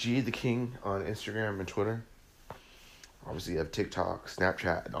 Real G the King on Instagram and Twitter. Obviously, you have TikTok,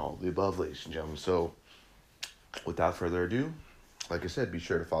 Snapchat, and all the above, ladies and gentlemen. So, without further ado, like I said, be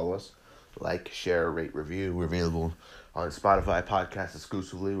sure to follow us. Like, share, rate, review. We're available on Spotify podcast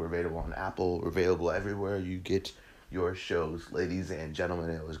exclusively. We're available on Apple. We're available everywhere you get your shows. Ladies and gentlemen,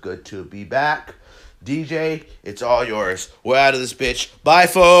 it was good to be back. DJ, it's all yours. We're out of this bitch. Bye,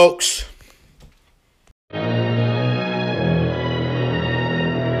 folks.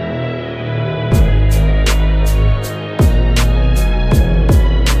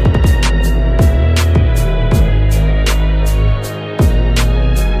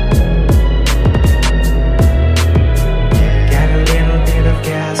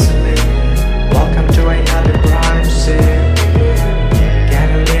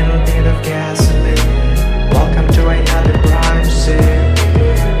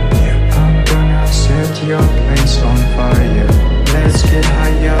 Your place on fire.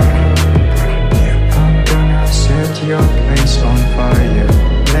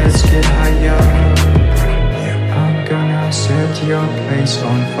 Let's get higher. I'm gonna set your place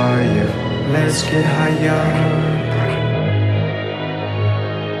on fire. Let's get higher.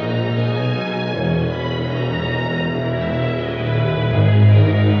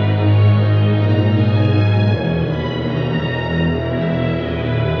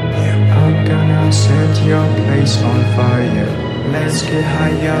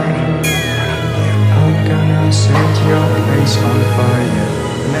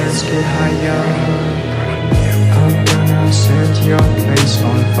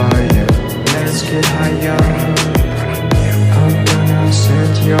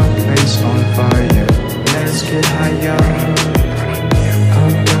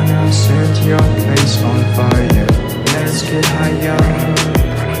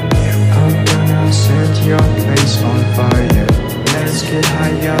 I'm gonna set your place on fire. Let's get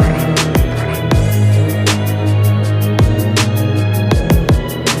higher.